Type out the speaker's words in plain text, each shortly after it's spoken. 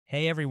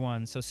Hey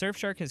everyone, so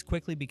Surfshark has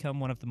quickly become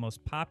one of the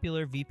most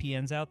popular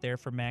VPNs out there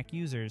for Mac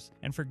users,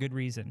 and for good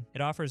reason. It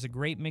offers a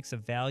great mix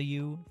of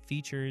value,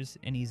 features,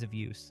 and ease of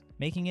use,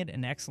 making it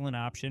an excellent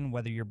option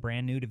whether you're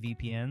brand new to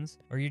VPNs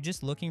or you're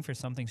just looking for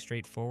something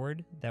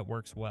straightforward that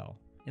works well.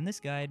 In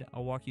this guide,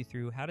 I'll walk you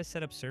through how to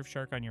set up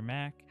Surfshark on your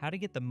Mac, how to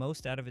get the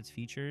most out of its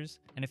features,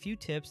 and a few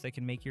tips that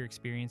can make your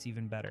experience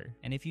even better.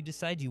 And if you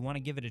decide you want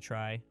to give it a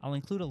try, I'll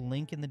include a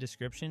link in the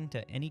description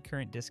to any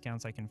current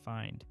discounts I can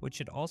find, which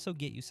should also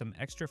get you some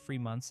extra free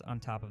months on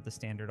top of the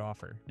standard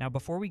offer. Now,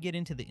 before we get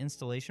into the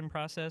installation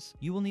process,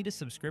 you will need a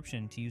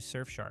subscription to use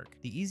Surfshark.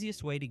 The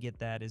easiest way to get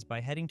that is by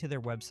heading to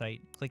their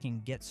website,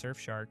 clicking Get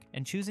Surfshark,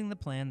 and choosing the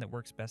plan that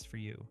works best for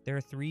you. There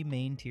are three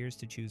main tiers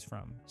to choose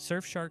from.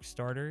 Surfshark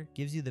Starter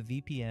gives you the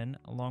VPN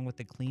along with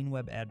the Clean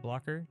Web Ad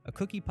Blocker, a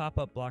cookie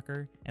pop-up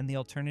blocker, and the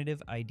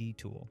Alternative ID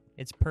tool.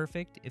 It's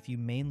perfect if you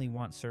mainly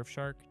want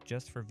Surfshark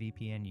just for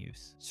VPN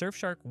use.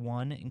 Surfshark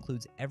 1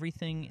 includes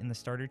everything in the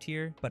starter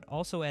tier, but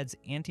also adds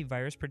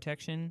antivirus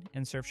protection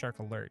and Surfshark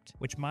Alert,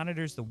 which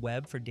monitors the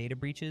web for data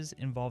breaches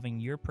involving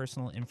your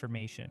personal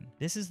information.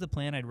 This is the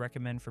plan I'd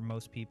recommend for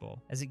most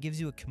people, as it gives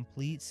you a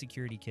complete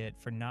security kit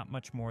for not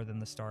much more than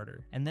the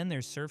starter. And then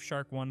there's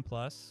Surfshark 1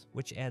 Plus,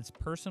 which adds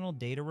personal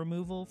data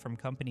removal from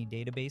company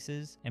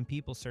databases and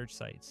people search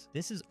sites.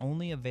 This is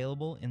only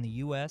available in the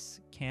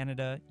US,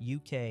 Canada,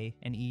 UK,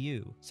 and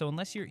EU. So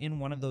unless you're in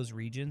one of those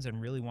regions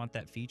and really want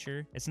that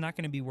feature, it's not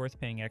going to be worth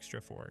paying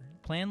extra for.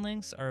 Plan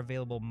links are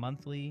available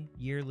monthly,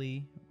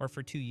 yearly, or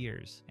for 2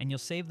 years, and you'll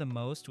save the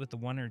most with the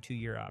 1 or 2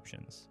 year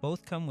options.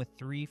 Both come with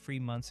 3 free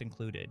months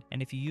included,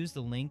 and if you use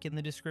the link in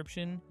the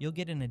description, you'll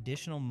get an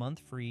additional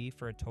month free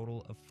for a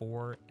total of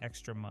 4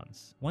 extra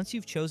months. Once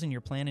you've chosen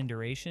your plan and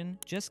duration,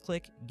 just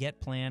click Get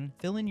Plan,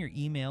 fill in your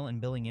email and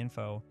billing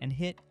info, and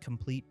hit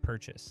Complete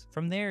Purchase.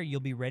 From there, you'll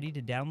be ready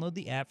to download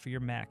the app for your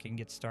Mac and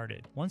get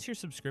started. Once your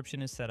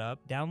subscription is set up,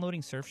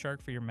 downloading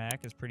Surfshark for your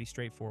Mac is pretty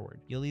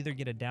straightforward. You'll either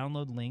get a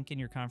download link in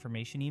your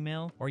confirmation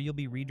email, or you'll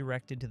be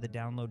redirected to the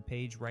download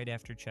page right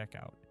after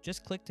checkout.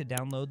 Just click to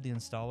download the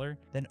installer,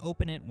 then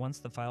open it once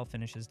the file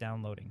finishes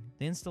downloading.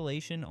 The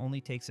installation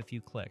only takes a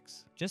few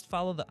clicks. Just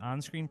follow the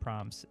on-screen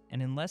prompts,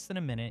 and in less than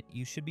a minute,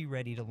 you should be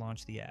ready to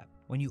launch the app.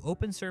 When you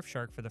open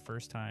Surfshark for the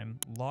first time,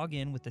 log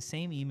in with the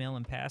same email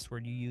and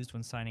password you used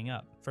when signing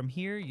up. From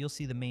here, you'll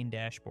see the main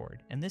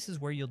dashboard, and this is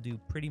where you'll do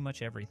pretty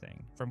much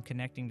everything, from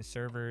connecting to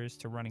servers,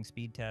 to running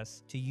speed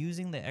tests, to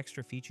using the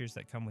extra features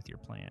that come with your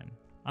plan.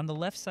 On the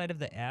left side of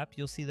the app,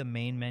 you'll see the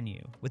main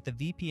menu, with the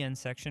VPN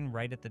section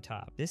right at the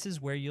top. This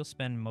is where you'll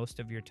spend most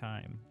of your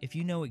time. If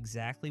you know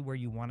exactly where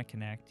you want to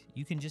connect,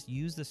 you can just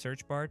use the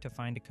search bar to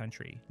find a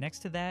country. Next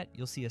to that,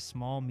 you'll see a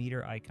small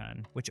meter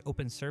icon, which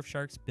opens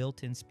Surfshark's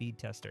built-in speed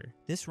tester.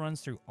 This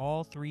runs through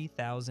all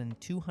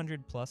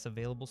 3,200 plus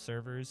available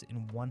servers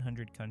in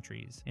 100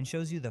 countries, and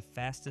shows you the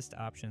fastest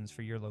options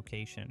for your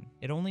location.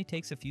 It only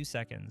takes a few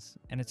seconds,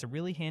 and it's a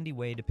really handy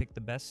way to pick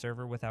the best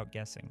server without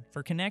guessing.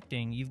 For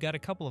connecting, you've got a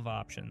couple of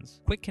options.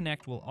 Quick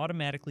Connect will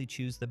automatically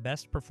choose the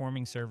best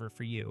performing server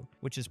for you,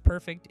 which is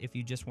perfect if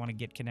you just want to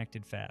get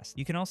connected fast.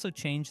 You can also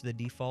change the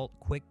default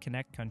Quick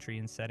Connect country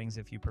in settings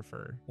if you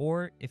prefer.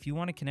 Or if you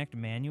want to connect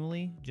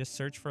manually, just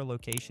search for a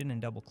location and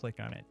double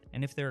click on it.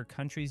 And if there are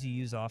countries you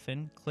use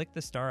often, click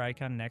the star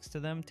icon next to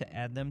them to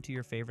add them to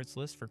your favorites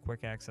list for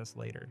quick access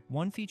later.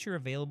 One feature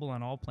available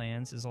on all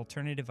plans is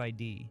Alternative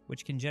ID,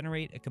 which can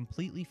generate a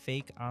completely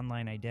fake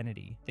online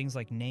identity. Things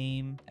like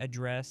name,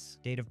 address,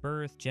 date of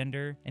birth,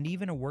 gender, and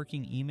even a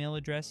working email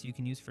address you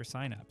can use for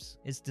signups.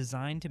 It's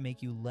designed to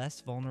make you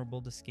less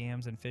vulnerable to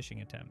scams and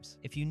phishing attempts.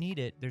 If you need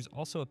it, there's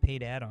also a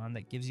paid add-on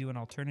that gives you an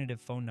alternative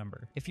phone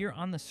number. If you're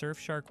on the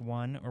Surfshark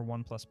 1 or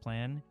 1 Plus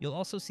plan, you'll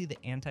also see the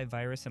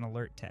Antivirus and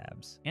Alert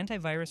tabs.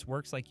 Antivirus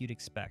works like you'd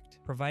expect,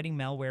 providing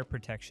malware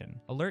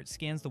protection. Alert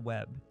scans the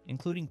web,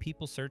 including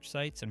people search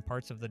sites and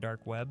parts of the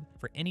dark web,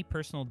 for any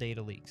personal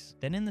data leaks.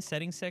 Then in the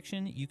settings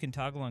section, you can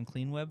toggle on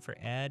Clean Web for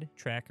ad,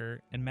 tracker,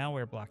 and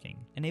malware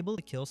blocking. Enable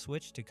the kill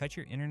switch to cut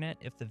your internet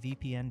if the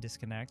VPN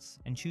disconnects,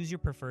 and choose your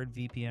preferred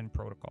VPN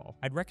protocol.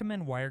 I'd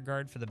recommend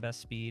WireGuard for the best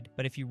speed,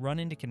 but if you run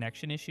into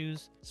connection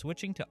issues,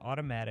 switching to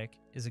automatic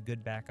is a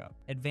good backup.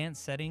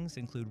 Advanced settings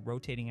include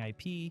rotating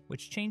IP,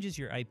 which changes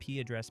your IP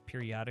address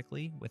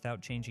periodically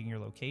without changing your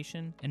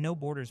location, and no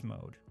borders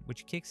mode,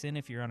 which kicks in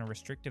if you're on a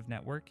restrictive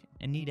network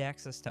and need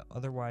access to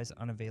otherwise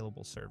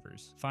unavailable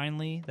servers.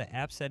 Finally, the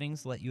app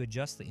settings let you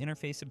adjust the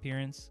interface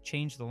appearance,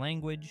 change the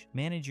language,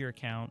 manage your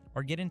account,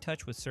 or get in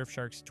touch with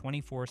Surfshark's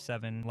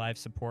 24/7 live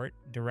support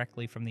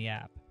directly from the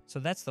app. So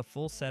that's the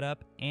full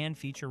setup and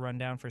feature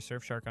rundown for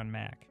Surfshark on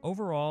Mac.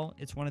 Overall,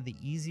 it's one of the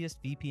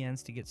easiest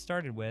VPNs to get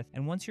started with,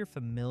 and once you're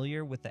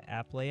familiar with the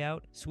app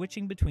layout,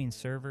 switching between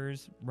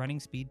servers, running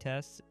speed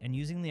tests, and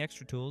using the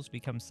extra tools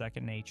becomes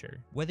second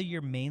nature. Whether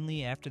you're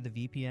mainly after the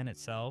VPN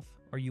itself,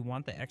 or you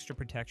want the extra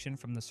protection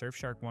from the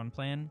Surfshark One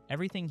plan,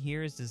 everything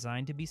here is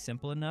designed to be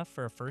simple enough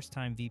for a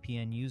first-time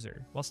VPN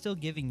user, while still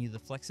giving you the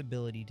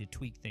flexibility to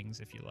tweak things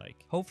if you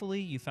like.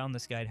 Hopefully you found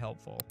this guide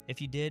helpful.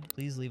 If you did,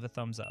 please leave a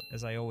thumbs up,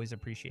 as I always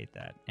appreciate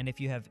that. And if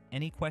you have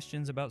any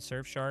questions about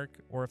Surfshark,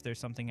 or if there's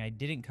something I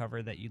didn't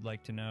cover that you'd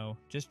like to know,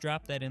 just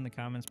drop that in the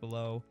comments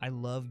below. I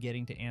love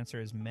getting to answer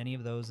as many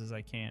of those as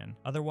I can.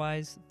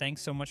 Otherwise,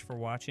 thanks so much for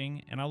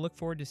watching, and I'll look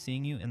forward to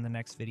seeing you in the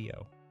next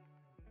video.